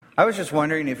I was just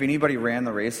wondering if anybody ran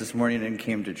the race this morning and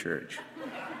came to church.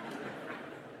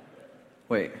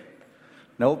 Wait.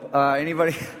 Nope.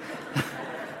 Anybody?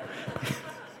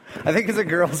 I think it's a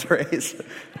girls' race.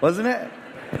 Wasn't it?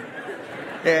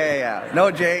 Yeah. No,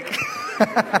 Jake.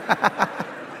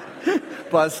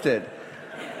 Busted.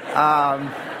 What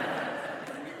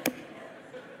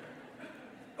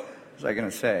was I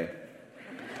going to say?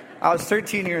 I was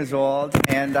 13 years old,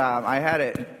 and I had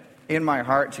it in my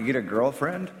heart to get a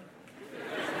girlfriend.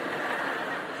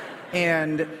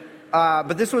 And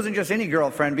but this wasn't just any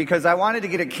girlfriend, because I wanted to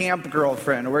get a camp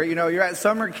girlfriend where, you're at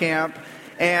summer camp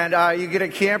and you get a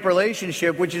camp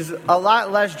relationship, which is a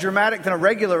lot less dramatic than a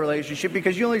regular relationship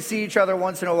because you only see each other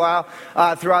once in a while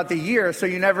throughout the year, so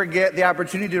you never get the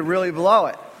opportunity to really blow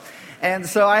it. And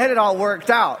so I had it all worked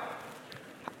out.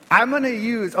 I'm going to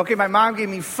use, my mom gave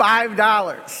me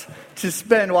 $5 to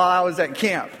spend while I was at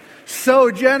camp.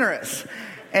 So generous.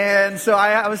 And so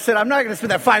I said, I'm not going to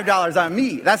spend that $5 on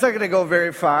me. That's not going to go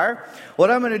very far.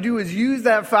 What I'm going to do is use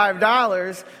that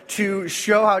 $5 to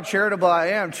show how charitable I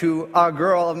am to a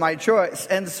girl of my choice.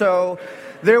 And so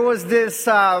there was this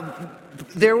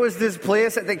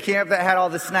place at the camp that had all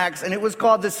the snacks, and it was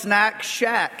called the Snack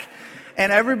Shack.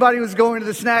 And everybody was going to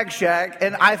the Snack Shack,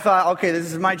 and I thought, okay, this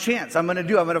is my chance. I'm going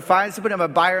to find somebody, I'm going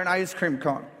to buy her an ice cream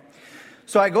cone.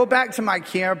 So I go back to my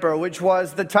camper, which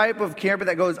was the type of camper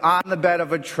that goes on the bed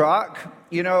of a truck.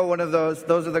 One of those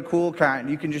are the cool kind.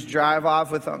 You can just drive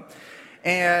off with them.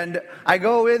 And I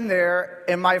go in there,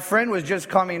 and my friend was just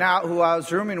coming out, who I was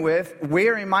rooming with,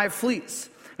 wearing my fleece.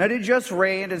 Now, it had just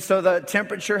rained, and so the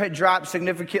temperature had dropped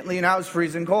significantly, and I was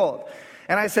freezing cold.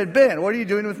 And I said, Ben, what are you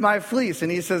doing with my fleece?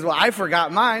 And he says, well, I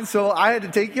forgot mine, so I had to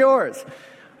take yours.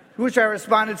 Which I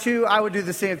responded to, I would do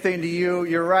the same thing to you.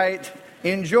 You're right.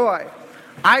 Enjoy.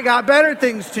 I got better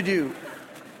things to do.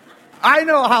 I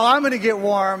know how I'm going to get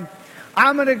warm.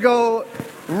 I'm going to go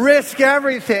risk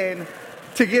everything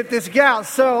to get this gal.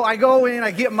 So I go in,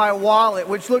 I get my wallet,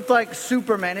 which looked like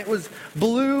Superman. It was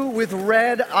blue with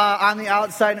red on the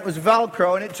outside, and it was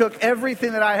Velcro, and it took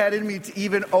everything that I had in me to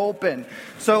even open.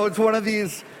 So it's one of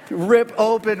these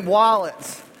rip-open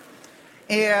wallets.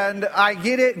 And I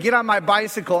get on my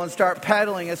bicycle and start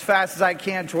pedaling as fast as I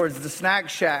can towards the Snack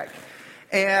Shack.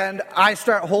 And I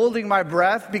start holding my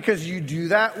breath, because you do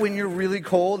that when you're really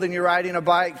cold and you're riding a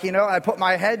bike. I put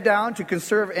my head down to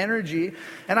conserve energy,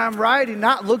 and I'm riding,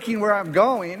 not looking where I'm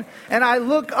going. And I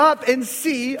look up and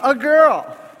see a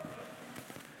girl.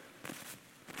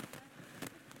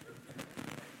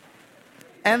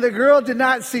 And the girl did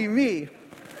not see me.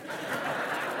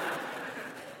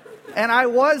 And I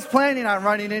was planning on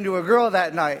running into a girl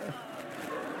that night.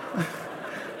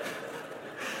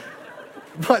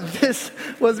 But this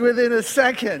was within a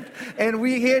second, and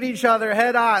we hit each other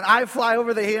head on. I fly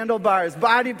over the handlebars.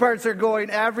 Body parts are going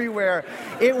everywhere.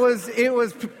 It was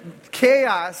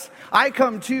chaos. I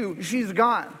come to. She's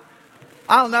gone.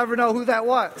 I'll never know who that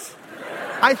was.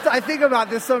 I think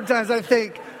about this sometimes. I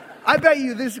think, I bet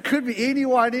you this could be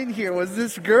anyone in here was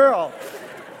this girl.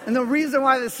 And the reason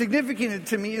why that's significant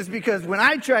to me is because when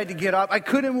I tried to get up, I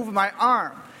couldn't move my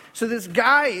arm. So this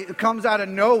guy comes out of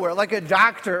nowhere, like a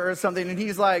doctor or something, and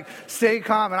he's like, stay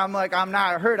calm. And I'm like, I'm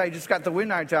not hurt. I just got the wind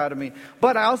knocked out of me.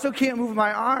 But I also can't move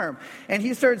my arm. And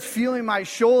he starts feeling my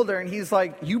shoulder, and he's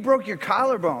like, you broke your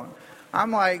collarbone.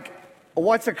 I'm like,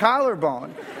 what's a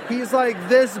collarbone? He's like,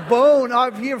 this bone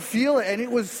up here, feel it. And it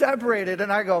was separated.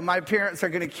 And I go, my parents are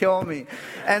going to kill me.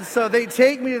 And so they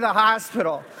take me to the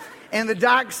hospital. And the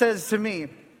doc says to me,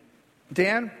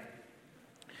 Dan,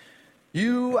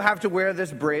 you have to wear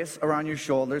this brace around your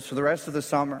shoulders for the rest of the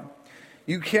summer.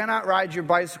 You cannot ride your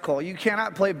bicycle. You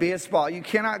cannot play baseball. You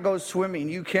cannot go swimming.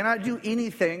 You cannot do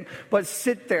anything but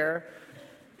sit there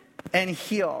and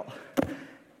heal.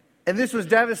 And this was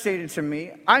devastating to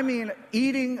me. I mean,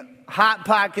 eating Hot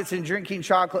Pockets and drinking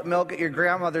chocolate milk at your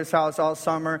grandmother's house all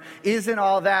summer isn't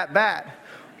all that bad.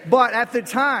 But at the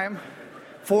time,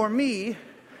 for me,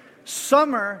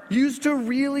 summer used to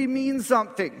really mean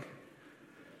something.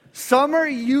 Summer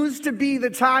used to be the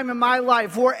time in my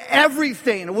life where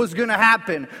everything was going to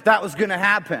happen that was going to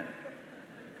happen.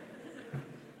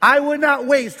 I would not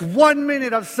waste 1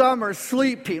 minute of summer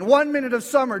sleeping, 1 minute of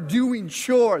summer doing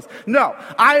chores. No,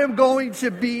 I am going to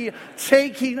be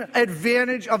taking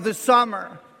advantage of the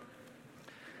summer.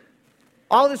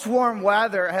 All this warm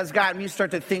weather has gotten me to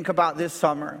start to think about this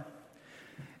summer.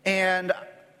 And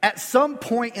at some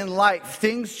point in life,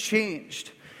 things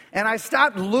changed. And I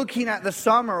stopped looking at the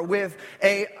summer with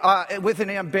an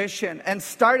ambition and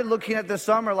started looking at the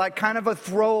summer like kind of a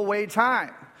throwaway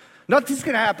time. Nothing's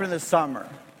going to happen in the summer.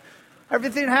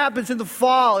 Everything happens in the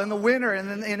fall, in the winter,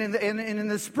 and in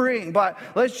the spring. But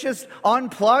let's just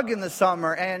unplug in the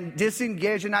summer and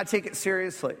disengage and not take it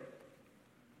seriously.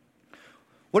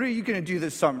 What are you going to do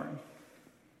this summer?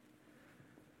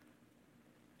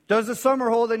 Does the summer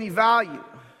hold any value?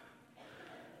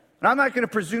 And I'm not going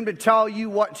to presume to tell you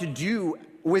what to do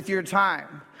with your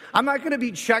time. I'm not going to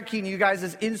be checking you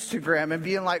guys' Instagram and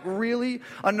being like, really?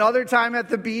 Another time at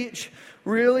the beach?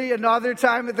 Really? Another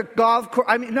time at the golf course?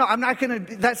 I mean, no, I'm not going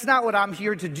to, that's not what I'm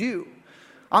here to do.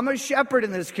 I'm a shepherd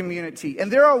in this community.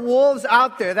 And there are wolves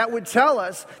out there that would tell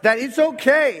us that it's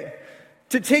okay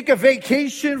to take a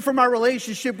vacation from our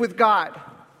relationship with God.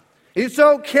 It's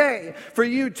okay for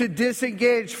you to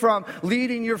disengage from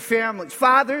leading your families.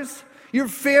 Fathers, your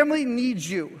family needs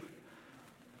you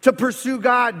to pursue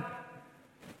God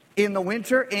in the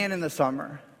winter and in the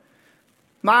summer.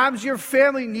 Moms, your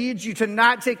family needs you to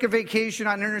not take a vacation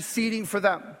on interceding for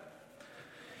them.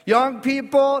 Young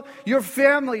people, your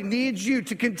family needs you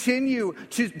to continue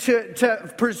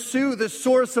to pursue the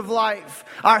source of life,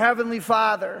 our Heavenly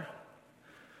Father.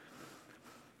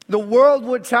 The world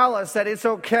would tell us that it's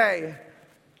okay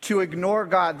to ignore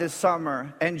God this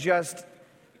summer and just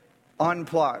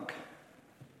unplug.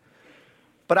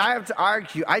 But I have to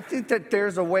argue, I think that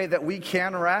there's a way that we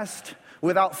can rest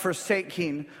without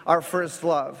forsaking our first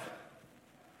love.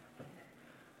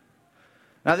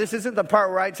 Now, this isn't the part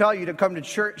where I tell you to come to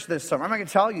church this summer. I'm not going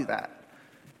to tell you that.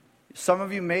 Some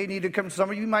of you may need to come,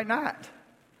 some of you might not.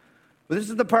 But this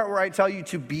is the part where I tell you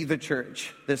to be the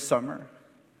church this summer.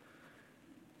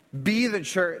 Be the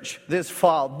church this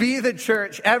fall. Be the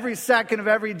church every second of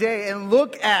every day and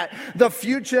look at the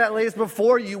future that lays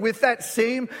before you with that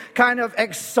same kind of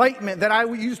excitement that I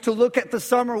used to look at the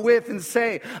summer with and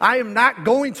say, I am not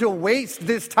going to waste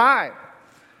this time.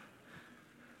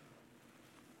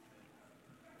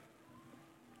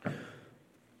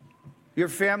 Your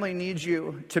family needs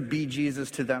you to be Jesus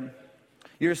to them.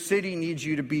 Your city needs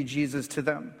you to be Jesus to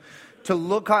them. To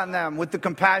look on them with the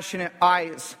compassionate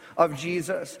eyes of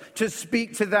Jesus, to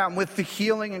speak to them with the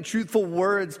healing and truthful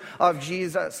words of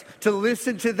Jesus, to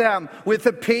listen to them with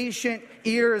the patient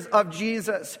ears of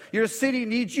Jesus. Your city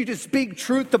needs you to speak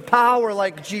truth to power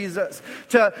like Jesus,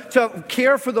 to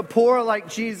care for the poor like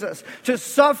Jesus, to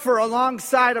suffer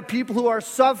alongside of people who are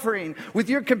suffering with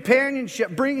your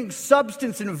companionship, bringing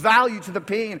substance and value to the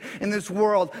pain in this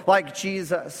world like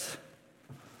Jesus.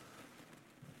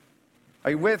 Are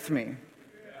you with me?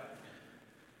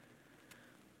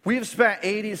 We've spent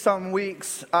 80-some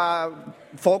weeks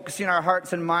focusing our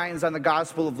hearts and minds on the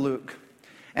Gospel of Luke.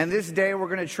 And this day we're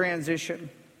going to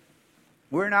transition.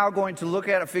 We're now going to look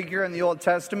at a figure in the Old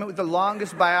Testament with the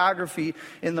longest biography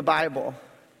in the Bible.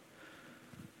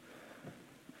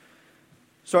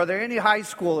 So are there any high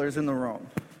schoolers in the room?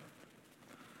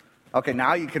 Okay,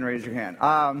 now you can raise your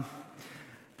hand.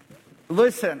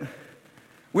 Listen.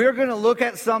 We're going to look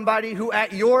at somebody who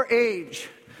at your age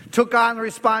took on the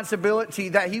responsibility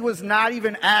that he was not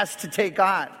even asked to take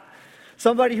on.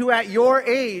 Somebody who at your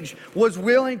age was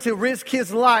willing to risk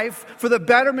his life for the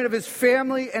betterment of his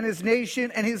family and his nation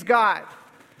and his God.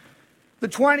 The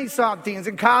 20-somethings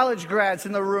and college grads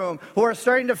in the room who are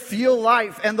starting to feel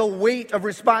life and the weight of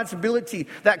responsibility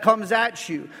that comes at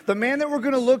you. The man that we're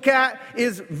going to look at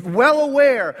is well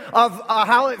aware of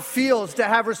how it feels to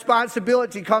have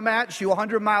responsibility come at you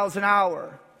 100 miles an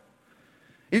hour.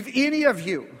 If any of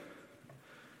you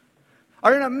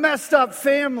are in a messed up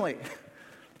family,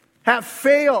 have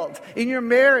failed in your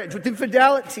marriage with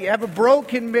infidelity, have a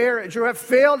broken marriage, or have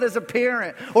failed as a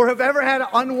parent, or have ever had an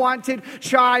unwanted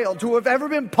child, who have ever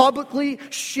been publicly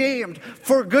shamed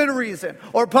for a good reason,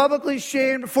 or publicly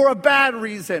shamed for a bad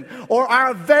reason, or are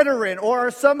a veteran, or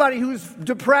are somebody who's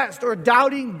depressed or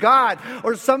doubting God,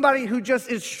 or somebody who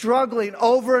just is struggling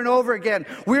over and over again,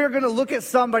 we're going to look at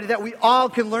somebody that we all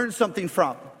can learn something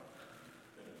from.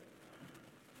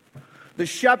 The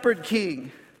shepherd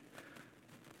king,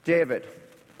 David,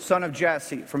 son of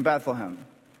Jesse from Bethlehem.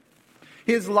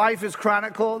 His life is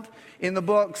chronicled in the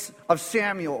books of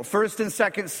Samuel, 1st and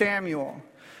 2nd Samuel.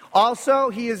 Also,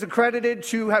 he is accredited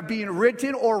to have been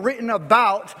written or written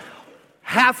about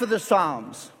half of the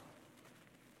Psalms.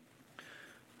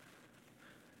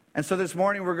 And so this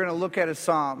morning we're going to look at a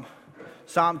psalm,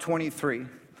 Psalm 23.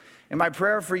 And my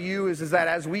prayer for you is that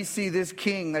as we see this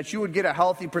king, that you would get a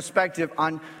healthy perspective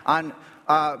on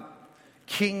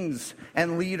kings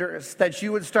and leaders, that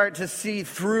you would start to see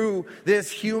through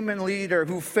this human leader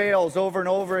who fails over and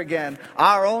over again,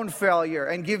 our own failure,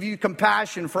 and give you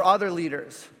compassion for other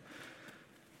leaders.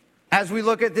 As we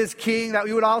look at this king, that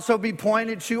we would also be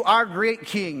pointed to our great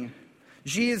king,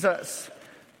 Jesus,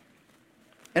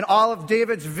 and all of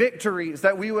David's victories,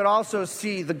 that we would also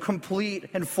see the complete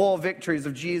and full victories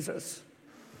of Jesus.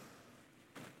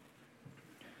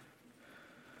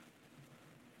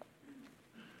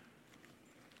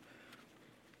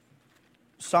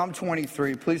 Psalm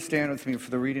 23, please stand with me for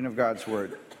the reading of God's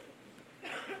word.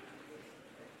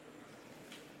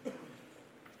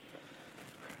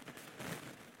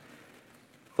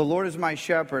 The Lord is my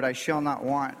shepherd, I shall not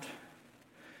want.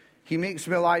 He makes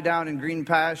me lie down in green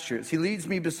pastures. He leads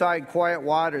me beside quiet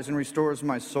waters and restores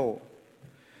my soul.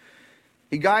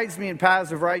 He guides me in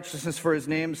paths of righteousness for his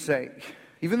name's sake.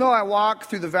 Even though I walk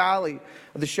through the valley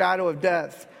of the shadow of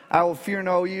death, I will fear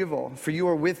no evil, for you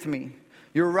are with me.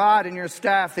 Your rod and your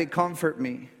staff, they comfort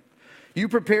me. You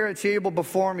prepare a table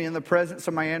before me in the presence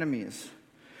of my enemies.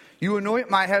 You anoint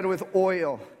my head with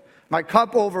oil. My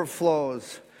cup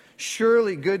overflows.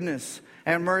 Surely goodness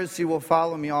and mercy will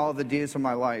follow me all the days of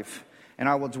my life, and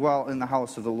I will dwell in the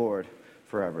house of the Lord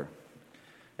forever.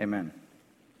 Amen.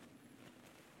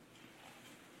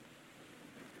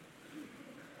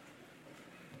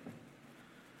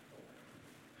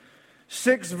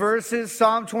 Six verses.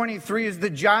 Psalm 23 is the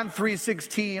John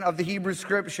 3:16 of the Hebrew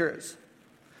Scriptures,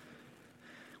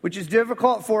 which is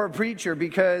difficult for a preacher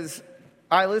because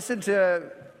I've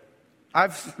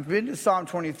been to Psalm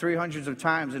 23 hundreds of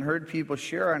times and heard people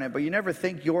share on it, but you never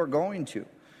think you're going to.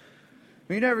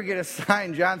 You never get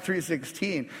assigned John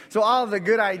 3:16. So all of the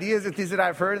good ideas and things that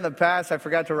I've heard in the past, I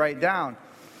forgot to write down.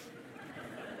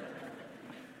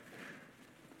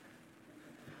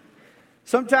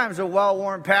 Sometimes a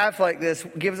well-worn path like this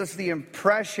gives us the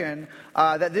impression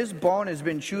that this bone has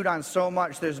been chewed on so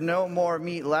much there's no more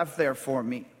meat left there for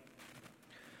me.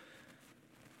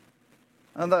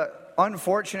 On the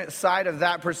unfortunate side of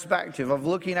that perspective, of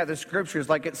looking at the Scriptures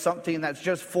like it's something that's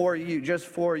just for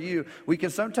you, we can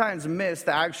sometimes miss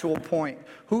the actual point.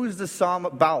 Who's the psalm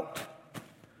about?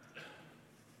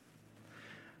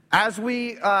 As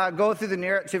we go through the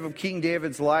narrative of King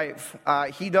David's life,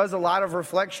 he does a lot of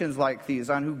reflections like these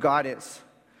on who God is.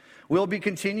 We'll be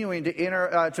continuing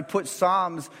to put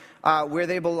psalms where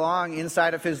they belong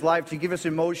inside of his life to give us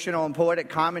emotional and poetic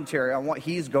commentary on what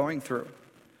he's going through.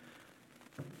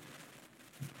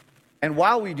 And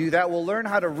while we do that, we'll learn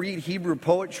how to read Hebrew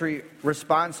poetry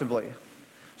responsibly.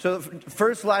 So the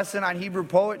first lesson on Hebrew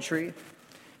poetry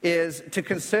is to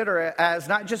consider it as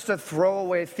not just a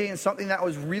throwaway thing, something that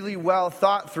was really well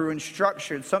thought through and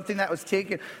structured, something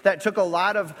that took a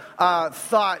lot of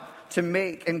thought to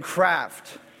make and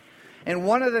craft. And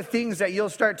one of the things that you'll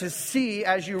start to see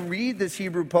as you read this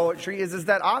Hebrew poetry is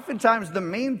that oftentimes the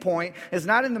main point is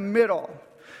not in the middle.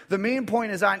 The main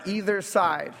point is on either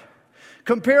side.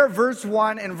 Compare verse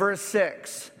 1 and verse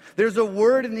 6. There's a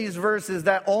word in these verses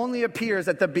that only appears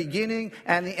at the beginning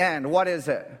and the end. What is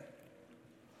it?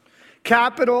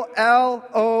 Capital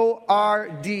L-O-R-D.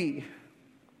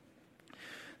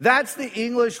 That's the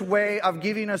English way of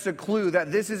giving us a clue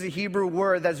that this is a Hebrew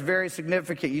word that's very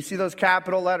significant. You see those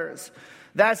capital letters?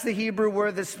 That's the Hebrew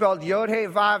word that's spelled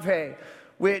Yod-Heh-Vav-Heh,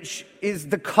 which is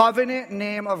the covenant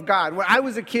name of God. When I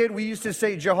was a kid, we used to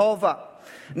say Jehovah.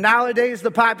 Nowadays,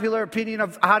 the popular opinion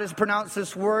of how to pronounce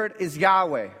this word is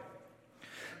Yahweh.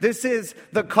 This is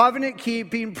the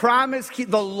covenant-keeping,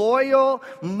 the loyal,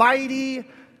 mighty,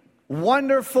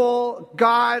 wonderful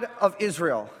God of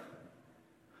Israel.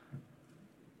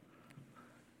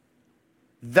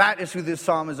 That is who this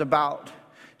psalm is about.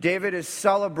 David is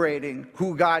celebrating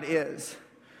who God is.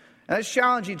 And that's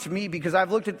challenging to me because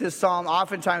I've looked at this psalm,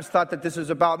 oftentimes thought that this is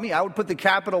about me. I would put the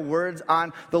capital words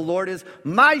on the Lord is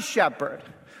my shepherd.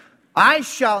 I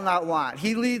shall not want.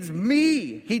 He leads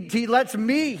me. He lets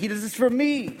me. He does this for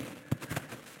me.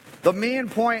 The main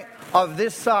point of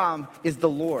this psalm is the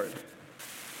Lord,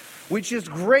 which is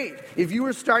great. If you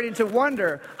were starting to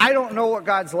wonder, I don't know what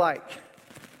God's like.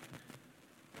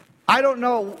 I don't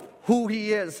know who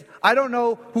he is. I don't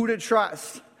know who to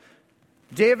trust.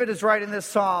 David is writing this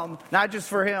psalm, not just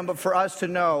for him, but for us to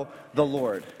know the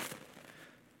Lord.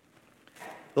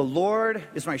 The Lord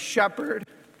is my shepherd.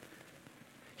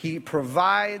 He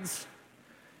provides.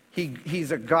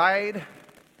 He's a guide.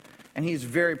 And he's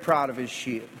very proud of his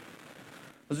sheep.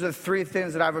 Those are the three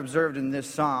things that I've observed in this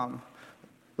psalm.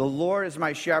 The Lord is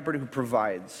my shepherd who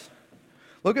provides.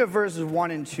 Look at verses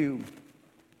 1 and 2.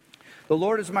 The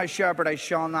Lord is my shepherd, I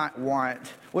shall not want.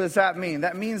 What does that mean?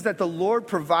 That means that the Lord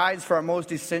provides for our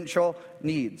most essential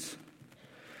needs.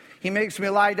 He makes me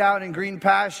lie down in green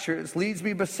pastures, leads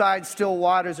me beside still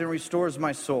waters, and restores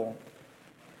my soul.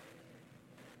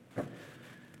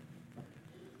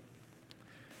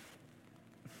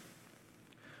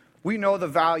 We know the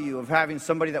value of having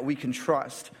somebody that we can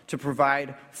trust to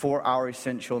provide for our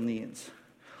essential needs.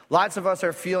 Lots of us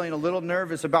are feeling a little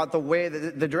nervous about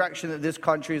the direction that this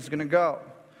country is going to go.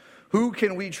 Who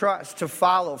can we trust to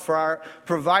follow for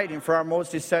providing for our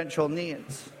most essential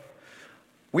needs?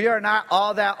 We are not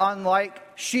all that unlike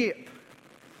sheep.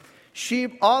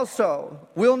 Sheep also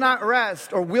will not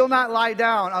rest or will not lie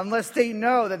down unless they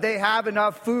know that they have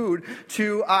enough food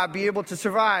to be able to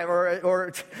survive,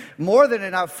 or more than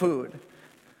enough food.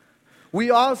 We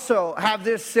also have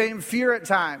this same fear at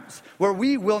times where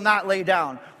we will not lay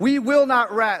down. We will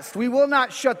not rest. We will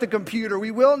not shut the computer.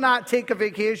 We will not take a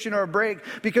vacation or a break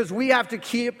because we have to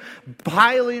keep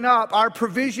piling up our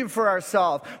provision for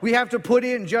ourselves. We have to put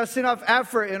in just enough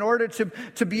effort in order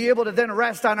to be able to then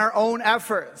rest on our own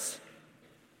efforts.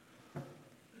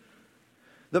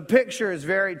 The picture is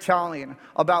very telling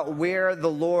about where the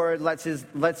Lord lets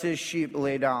his sheep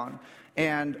lay down.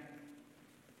 And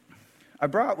I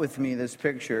brought with me this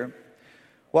picture.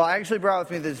 Well, I actually brought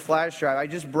with me this flash drive. I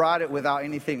just brought it without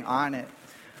anything on it.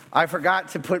 I forgot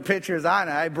to put pictures on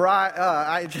it.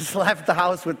 I just left the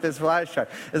house with this flash drive.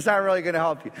 It's not really going to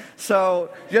help you.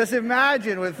 So just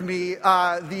imagine with me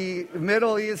the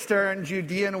Middle Eastern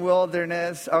Judean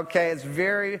wilderness. Okay, it's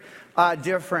very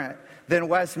different than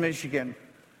West Michigan.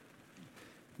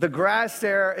 The grass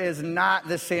there is not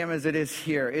the same as it is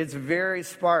here. It's very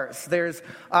sparse. There's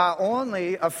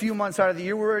only a few months out of the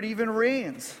year where it even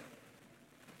rains.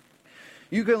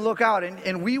 You can look out,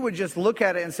 and we would just look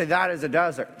at it and say, that is a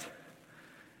desert.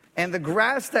 And the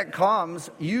grass that comes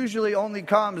usually only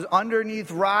comes underneath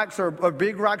rocks or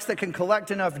big rocks that can collect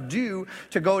enough dew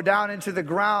to go down into the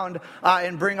ground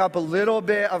and bring up a little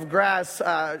bit of grass,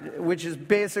 which is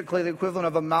basically the equivalent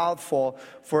of a mouthful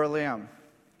for a lamb.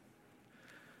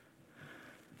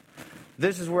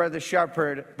 This is where the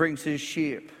shepherd brings his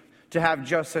sheep to have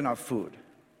just enough food.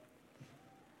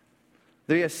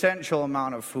 The essential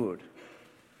amount of food.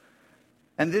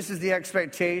 And this is the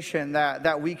expectation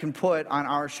that we can put on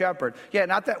our shepherd. Yeah,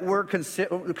 not that we're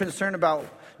concerned about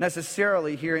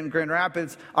necessarily here in Grand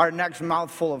Rapids our next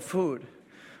mouthful of food.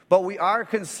 But we are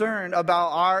concerned about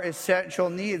our essential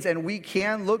needs, and we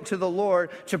can look to the Lord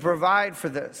to provide for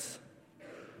this.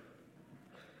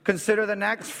 Consider the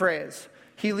next phrase.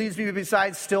 He leads me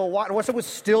beside still water. What's up with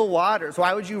still waters?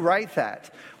 Why would you write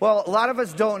that? Well, a lot of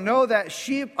us don't know that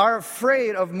sheep are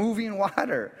afraid of moving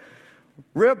water.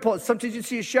 Ripples. Sometimes you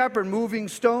see a shepherd moving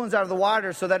stones out of the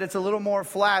water so that it's a little more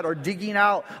flat, or digging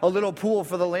out a little pool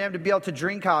for the lamb to be able to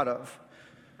drink out of.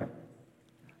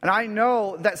 And I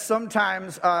know that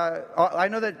sometimes, I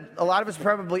know that a lot of us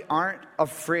probably aren't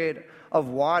afraid of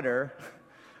water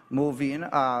moving.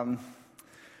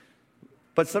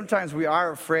 But sometimes we are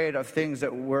afraid of things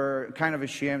that we're kind of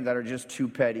ashamed that are just too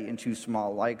petty and too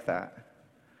small like that.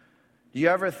 Do you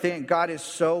ever think God is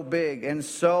so big and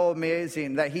so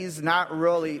amazing that he's not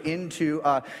really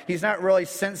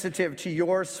sensitive to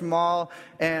your small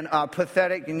and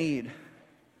pathetic need?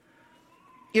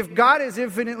 If God is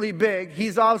infinitely big,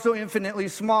 he's also infinitely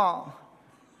small.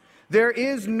 There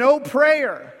is no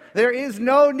prayer. There is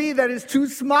no need that is too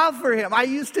small for him. I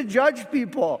used to judge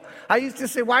people. I used to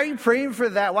say, why are you praying for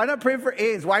that? Why not praying for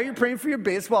AIDS? Why are you praying for your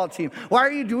baseball team? Why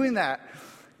are you doing that?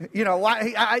 You know,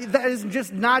 that is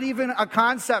just not even a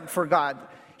concept for God.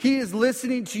 He is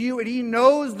listening to you, and he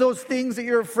knows those things that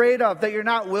you're afraid of, that you're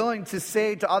not willing to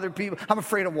say to other people. I'm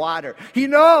afraid of water. He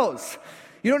knows.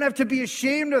 You don't have to be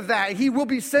ashamed of that. He will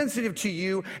be sensitive to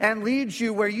you and lead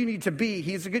you where you need to be.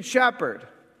 He's a good shepherd.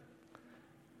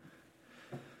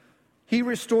 He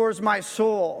restores my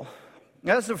soul.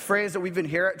 That's a phrase that we've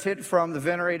inherited from the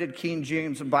venerated King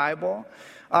James Bible.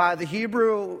 The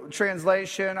Hebrew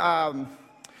translation,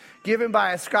 given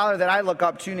by a scholar that I look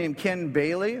up to named Ken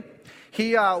Bailey,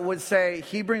 he would say,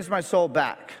 he brings my soul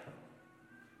back.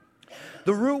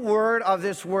 The root word of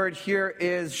this word here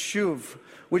is shuv,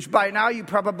 which by now you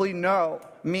probably know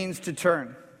means to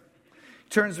turn.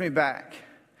 Turns me back.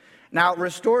 Now,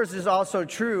 restores is also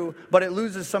true, but it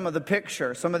loses some of the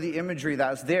picture, some of the imagery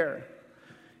that's there.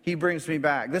 He brings me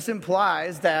back. This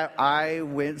implies that I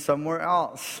went somewhere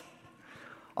else.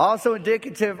 Also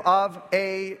indicative of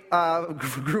a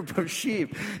group of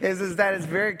sheep is that it's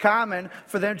very common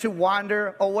for them to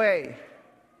wander away.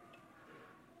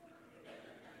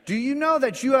 Do you know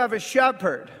that you have a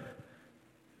shepherd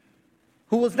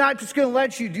who was not just going to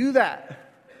let you do that?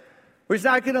 He's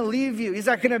not going to leave you. He's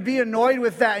not going to be annoyed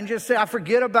with that and just say, I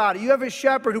forget about it. You have a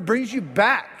shepherd who brings you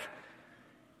back.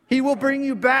 He will bring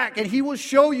you back, and he will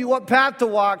show you what path to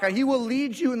walk on. He will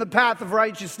lead you in the path of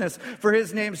righteousness for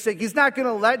his name's sake. He's not going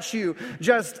to let you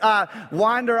just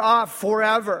wander off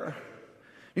forever.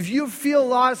 If you feel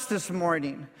lost this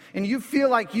morning and you feel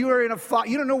like you are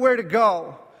you don't know where to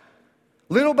go,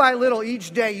 Little by little,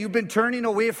 each day, you've been turning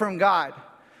away from God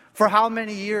for how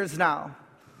many years now?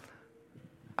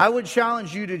 I would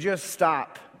challenge you to just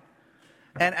stop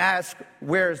and ask,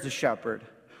 where is the shepherd?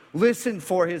 Listen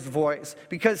for his voice,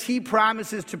 because he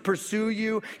promises to pursue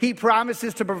you. He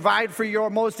promises to provide for your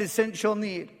most essential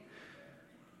need.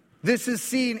 This is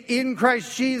seen in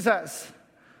Christ Jesus,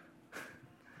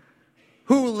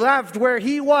 who left where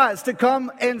he was to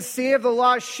come and save the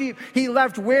lost sheep. He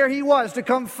left where he was to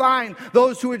come find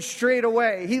those who had strayed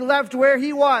away. He left where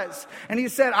he was, and he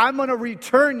said, I'm going to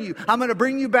return you. I'm going to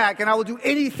bring you back, and I will do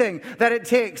anything that it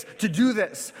takes to do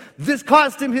this. This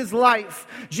cost him his life.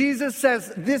 Jesus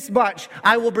says, this much,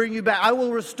 I will bring you back. I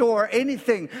will restore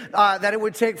anything that it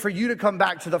would take for you to come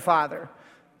back to the Father.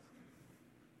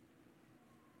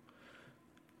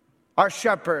 Our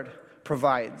shepherd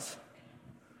provides.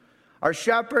 Our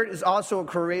shepherd is also a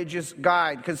courageous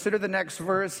guide. Consider the next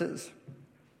verses.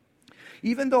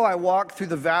 Even though I walk through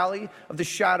the valley of the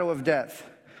shadow of death,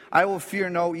 I will fear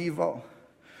no evil,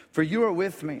 for you are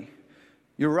with me.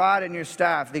 Your rod and your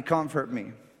staff, they comfort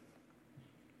me.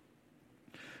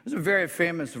 This is a very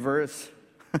famous verse.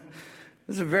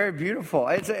 This is very beautiful.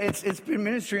 It's been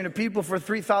ministering to people for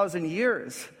 3,000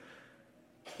 years.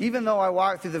 Even though I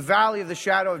walk through the valley of the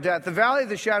shadow of death. The valley of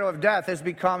the shadow of death has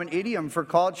become an idiom for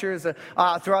cultures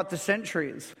throughout the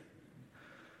centuries.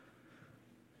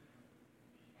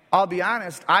 I'll be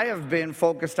honest, I have been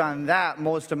focused on that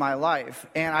most of my life,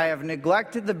 and I have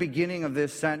neglected the beginning of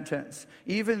this sentence,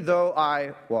 even though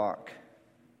I walk.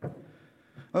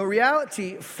 A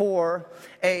reality for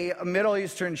a Middle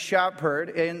Eastern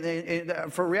shepherd,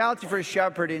 for a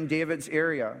shepherd in David's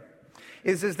area,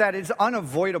 is that it's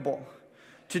unavoidable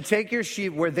to take your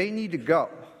sheep where they need to go.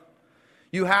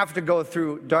 You have to go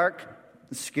through dark,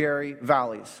 scary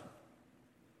valleys.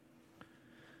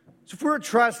 So if we're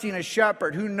trusting a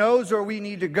shepherd who knows where we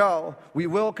need to go, we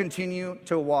will continue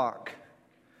to walk.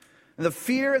 The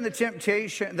fear and the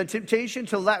temptation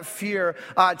to let fear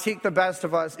take the best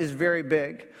of us is very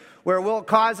big, where it will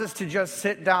cause us to just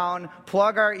sit down,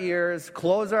 plug our ears,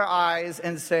 close our eyes,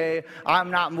 and say, I'm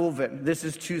not moving. This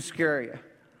is too scary.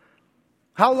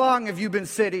 How long have you been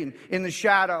sitting in the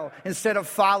shadow instead of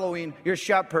following your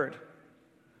shepherd?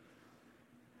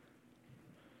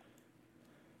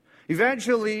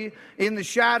 Eventually, in the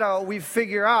shadow, we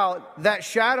figure out that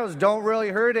shadows don't really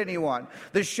hurt anyone.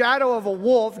 The shadow of a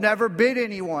wolf never bit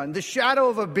anyone. The shadow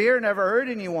of a bear never hurt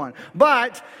anyone.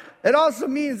 But it also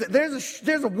means that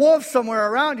there's a wolf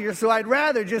somewhere around here, so I'd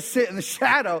rather just sit in the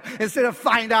shadow instead of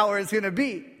find out where it's going to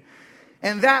be.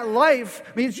 And that life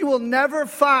means you will never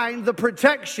find the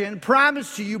protection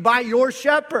promised to you by your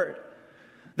shepherd.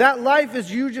 That life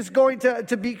is you just going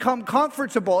to become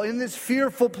comfortable in this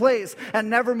fearful place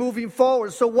and never moving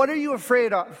forward. So what are you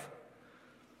afraid of?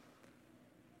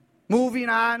 Moving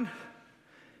on,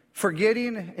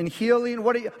 forgetting and healing?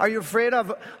 What are you afraid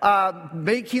of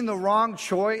making the wrong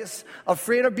choice?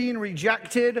 Afraid of being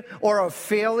rejected or of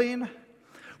failing?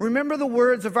 Remember the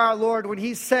words of our Lord when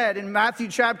he said in Matthew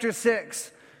chapter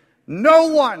 6, no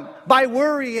one by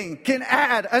worrying can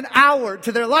add an hour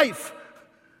to their life.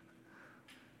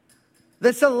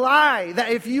 That's a lie, that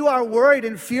if you are worried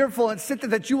and fearful and sit there,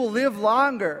 that you will live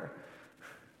longer.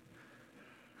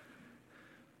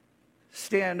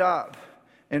 Stand up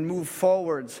and move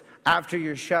forwards after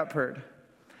your shepherd.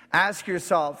 Ask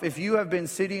yourself, if you have been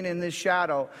sitting in this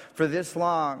shadow for this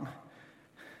long,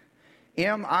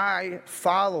 am I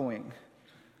following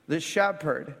the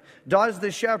shepherd? Does the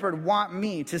shepherd want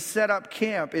me to set up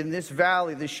camp in this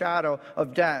valley, the shadow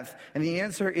of death? And the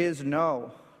answer is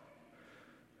no.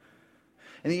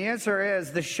 And the answer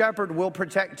is the shepherd will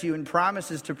protect you and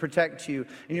promises to protect you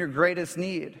in your greatest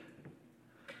need.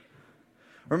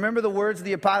 Remember the words of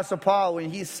the Apostle Paul when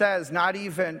he says, not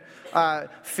even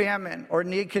famine or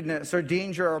nakedness or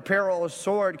danger or peril or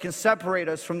sword can separate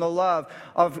us from the love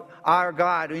of our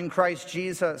God in Christ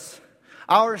Jesus.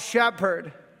 Our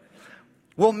shepherd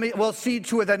will see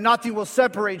to it that nothing will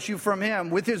separate you from him.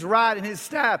 With his rod and his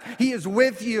staff, he is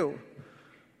with you.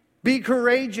 Be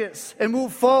courageous and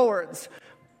move forwards.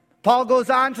 Paul goes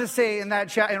on to say in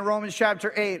Romans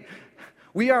chapter 8,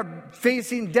 we are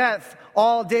facing death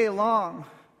all day long.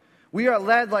 We are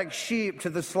led like sheep to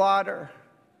the slaughter.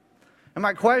 And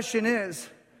my question is,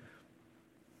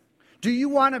 do you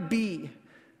want to be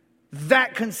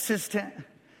that consistent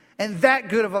and that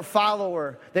good of a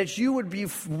follower that you would be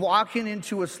walking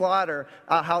into a slaughter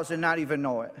house and not even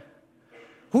know it?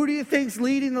 Who do you think's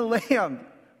leading the lamb?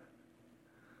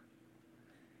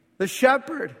 The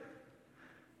shepherd.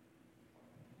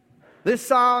 This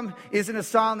psalm isn't a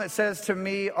psalm that says to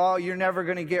me, oh, you're never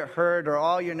going to get hurt, or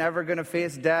oh, you're never going to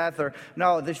face death. Or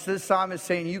no, this psalm is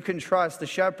saying you can trust the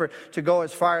shepherd to go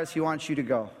as far as he wants you to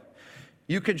go.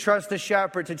 You can trust the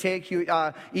shepherd to take you,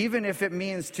 even if it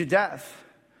means to death.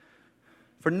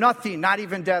 For nothing, not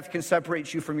even death, can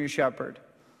separate you from your shepherd.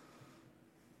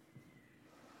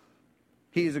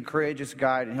 He is a courageous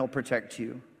guide, and he'll protect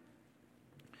you.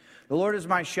 The Lord is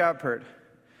my shepherd,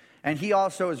 and he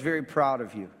also is very proud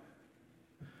of you.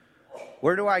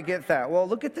 Where do I get that? Well,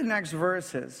 look at the next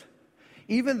verses.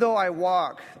 Even though I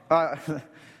walk, the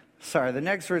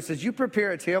next verse says, you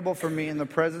prepare a table for me in the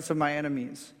presence of my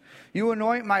enemies. You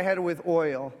anoint my head with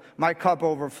oil, my cup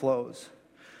overflows.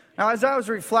 Now, as I was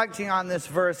reflecting on this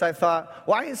verse, I thought,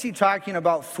 why is he talking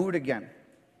about food again?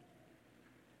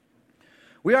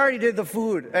 We already did the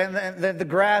food and the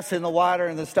grass and the water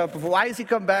and the stuff before. Why does he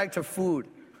come back to food?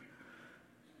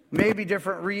 Maybe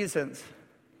different reasons.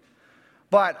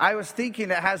 But I was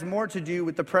thinking it has more to do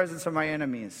with the presence of my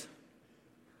enemies.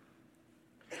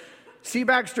 C.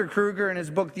 Baxter Kruger, in his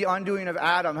book, The Undoing of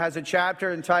Adam, has a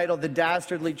chapter entitled The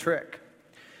Dastardly Trick.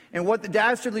 And what the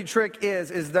dastardly trick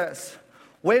is this.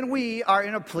 When we are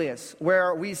in a place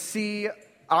where we see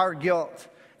our guilt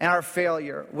and our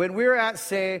failure, when we're at,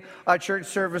 say, a church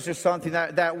service or something,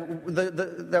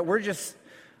 that we're just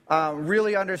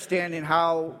really understanding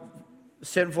how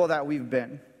sinful that we've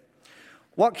been,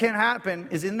 what can happen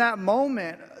is in that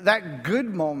moment, that good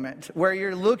moment where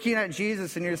you're looking at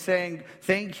Jesus and you're saying,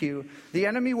 thank you, the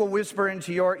enemy will whisper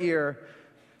into your ear,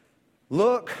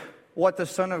 look what the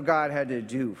Son of God had to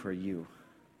do for you.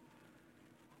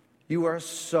 You are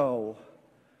so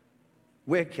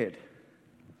wicked.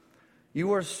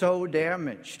 You are so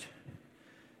damaged.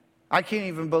 I can't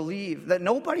even believe that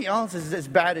nobody else is as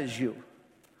bad as you.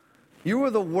 You are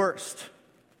the worst.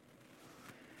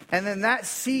 And then that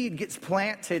seed gets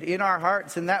planted in our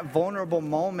hearts in that vulnerable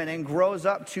moment and grows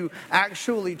up to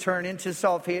actually turn into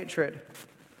self-hatred.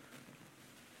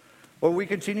 Or we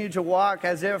continue to walk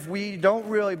as if we don't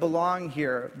really belong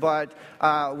here, but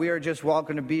we are just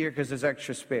welcome to be here because there's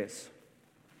extra space.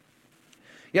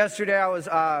 Yesterday I was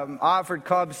offered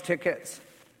Cubs tickets.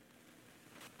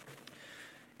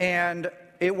 And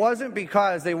it wasn't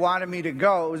because they wanted me to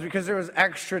go, it was because there was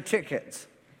extra tickets.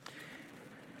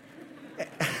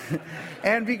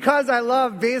 And because I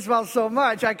love baseball so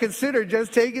much, I considered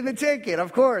just taking the ticket,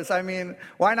 of course. I mean,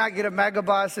 why not get a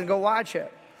megabus and go watch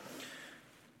it?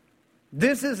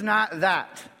 This is not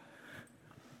that.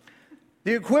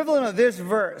 The equivalent of this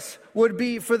verse would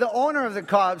be for the owner of the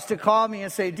Cubs to call me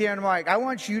and say, "Dear Mike, I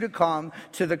want you to come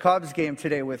to the Cubs game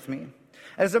today with me.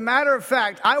 As a matter of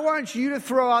fact, I want you to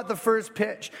throw out the first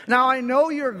pitch. Now, I know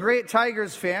you're a great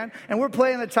Tigers fan, and we're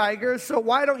playing the Tigers, so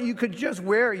why don't you could just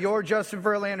wear your Justin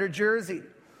Verlander jersey?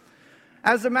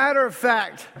 As a matter of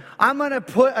fact, I'm going to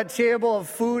put a table of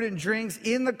food and drinks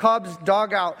in the Cubs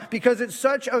dugout because it's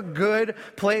such a good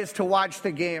place to watch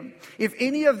the game. If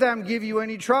any of them give you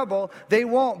any trouble, they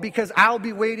won't because I'll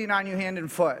be waiting on you hand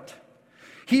and foot."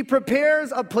 He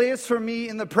prepares a place for me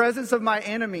in the presence of my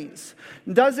enemies.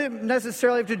 Doesn't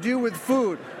necessarily have to do with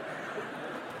food.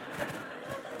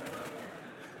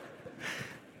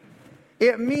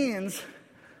 It means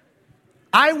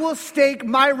I will stake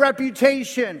my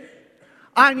reputation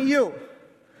on you.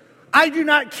 I do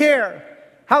not care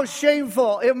how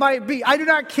shameful it might be. I do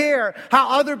not care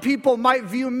how other people might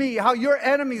view me, how your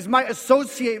enemies might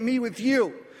associate me with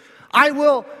you. I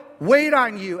will wait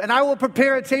on you, and I will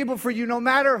prepare a table for you no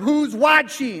matter who's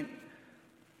watching.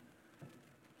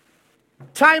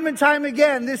 Time and time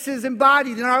again, this is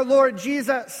embodied in our Lord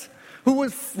Jesus, who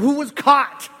was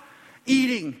caught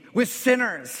eating with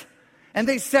sinners. And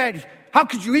they said, "How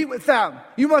could you eat with them?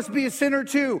 You must be a sinner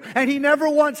too." And he never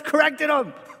once corrected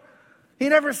them. He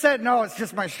never said, "No, it's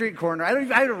just my street corner. I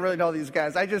don't really know these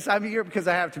guys. I'm here because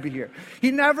I have to be here."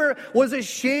 He never was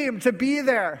ashamed to be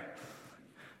there.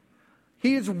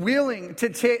 He is willing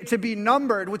to be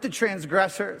numbered with the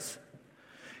transgressors.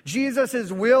 Jesus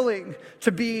is willing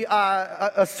to be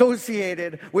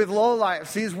associated with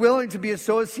lowlifes. He's willing to be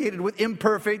associated with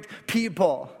imperfect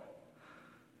people.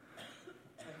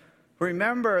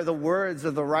 Remember the words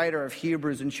of the writer of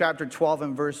Hebrews in chapter 12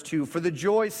 and verse 2. For the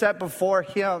joy set before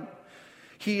him,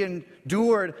 he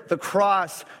endured the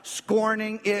cross,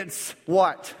 scorning its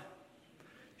what?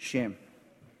 Shame.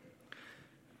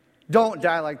 Don't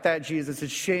die like that, Jesus.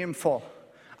 It's shameful.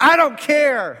 I don't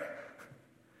care.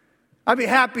 I'd be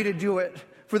happy to do it.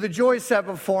 For the joy set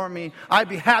before me, I'd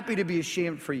be happy to be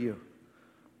ashamed for you.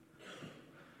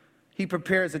 He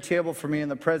prepares a table for me in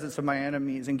the presence of my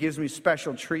enemies and gives me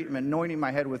special treatment, anointing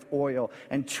my head with oil,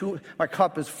 and my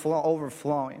cup is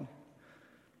overflowing.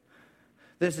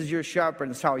 This is your shepherd,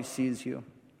 and it's how he sees you.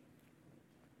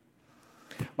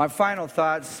 My final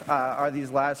thoughts are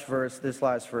this last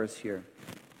verse here.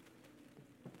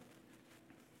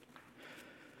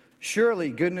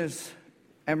 Surely goodness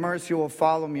and mercy will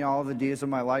follow me all the days of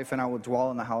my life, and I will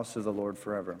dwell in the house of the Lord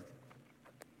forever.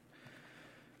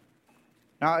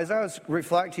 Now, as I was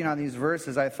reflecting on these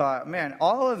verses, I thought, man,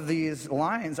 all of these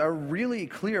lines are really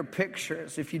clear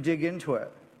pictures if you dig into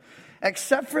it.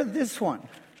 Except for this one.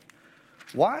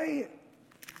 Why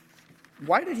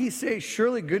did he say,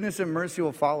 surely goodness and mercy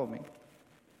will follow me?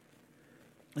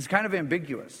 It's kind of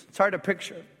ambiguous. It's hard to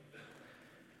picture.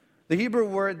 The Hebrew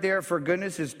word there for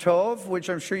goodness is tov, which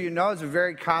I'm sure you know is a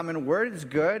very common word.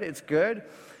 It's good.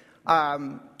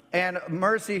 And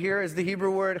mercy here is the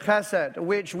Hebrew word chesed,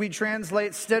 which we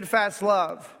translate steadfast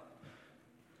love,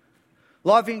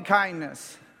 loving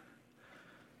kindness.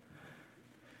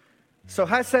 So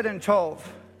chesed and tov.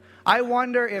 I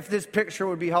wonder if this picture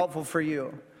would be helpful for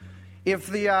you.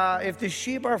 If the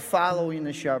sheep are following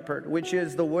the shepherd, which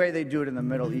is the way they do it in the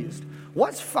Middle East,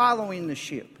 what's following the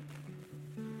sheep?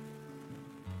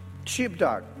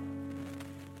 Sheepdog.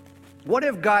 What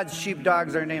if God's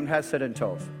sheepdogs are named Hesed and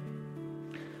Tov?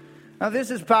 Now this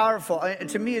is powerful.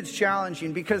 To me it's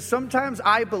challenging because sometimes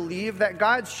I believe that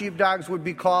God's sheepdogs would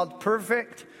be called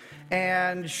perfect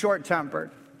and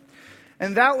short-tempered.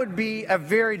 And that would be a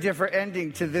very different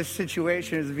ending to this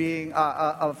situation as being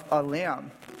a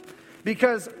lamb.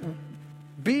 Because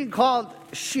being called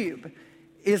sheep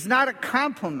is not a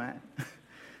compliment.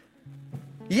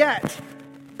 Yet,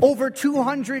 over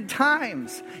 200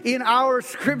 times in our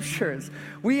scriptures,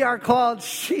 we are called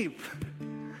sheep.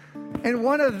 And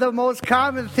one of the most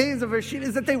common things of a sheep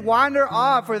is that they wander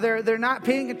off or they're not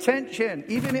paying attention,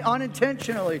 even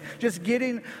unintentionally, just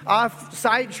getting off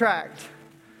sidetracked.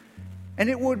 And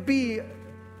it would be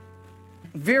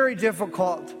very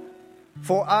difficult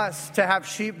for us to have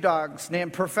sheepdogs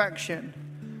named perfection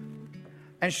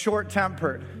and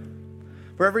short-tempered.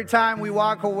 For every time we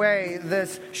walk away,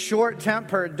 this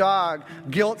short-tempered dog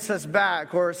guilts us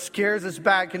back or scares us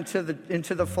back into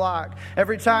the flock.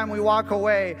 Every time we walk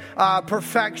away,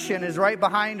 perfection is right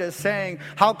behind us saying,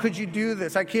 how could you do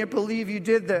this? I can't believe you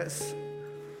did this.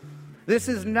 This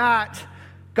is not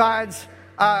God's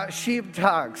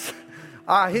sheepdogs.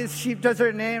 His sheepdogs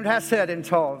are named Hesed and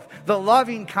Tov. The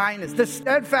loving kindness, the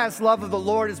steadfast love of the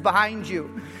Lord is behind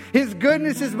you. His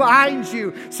goodness is behind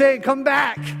you, saying, come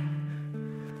back.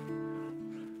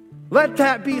 Let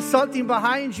that be something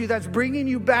behind you that's bringing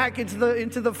you back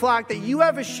into the flock, that you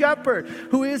have a shepherd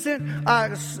who isn't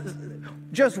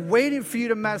just waiting for you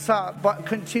to mess up, but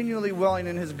continually willing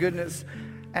in his goodness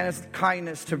and his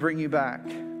kindness to bring you back.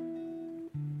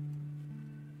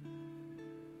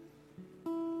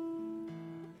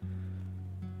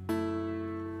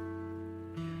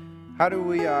 How do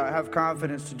we have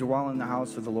confidence to dwell in the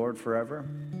house of the Lord forever?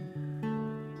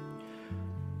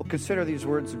 Well, consider these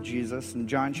words of Jesus in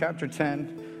John chapter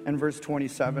 10 and verse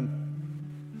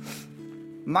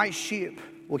 27. My sheep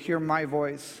will hear my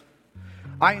voice.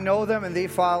 I know them and they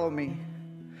follow me.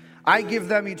 I give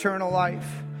them eternal life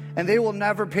and they will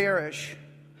never perish.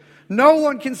 No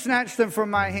one can snatch them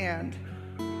from my hand.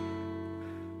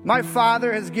 My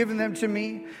Father has given them to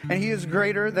me, and he is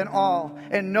greater than all,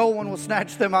 and no one will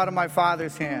snatch them out of my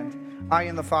Father's hand. I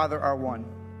and the Father are one.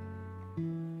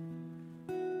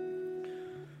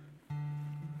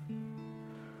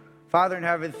 Father in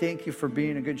heaven, thank you for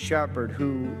being a good shepherd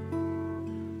who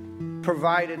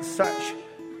provided such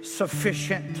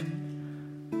sufficient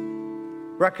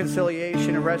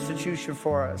reconciliation and restitution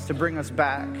for us to bring us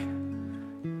back.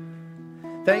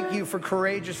 Thank you for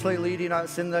courageously leading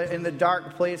us in the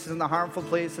dark places and the harmful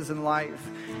places in life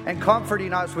and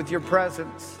comforting us with your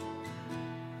presence.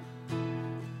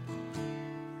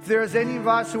 If there's any of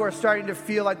us who are starting to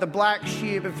feel like the black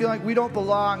sheep and feel like we don't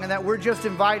belong and that we're just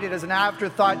invited as an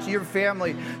afterthought to your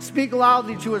family, speak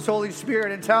loudly to us, Holy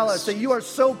Spirit, and tell us that you are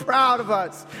so proud of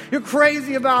us. You're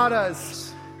crazy about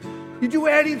us. You do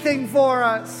anything for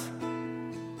us.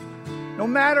 No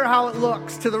matter how it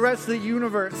looks to the rest of the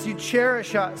universe, you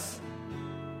cherish us.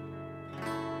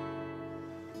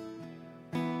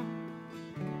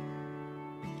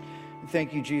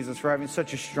 Thank you, Jesus, for having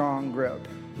such a strong grip,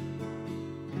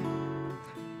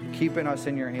 keeping us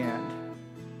in your hand.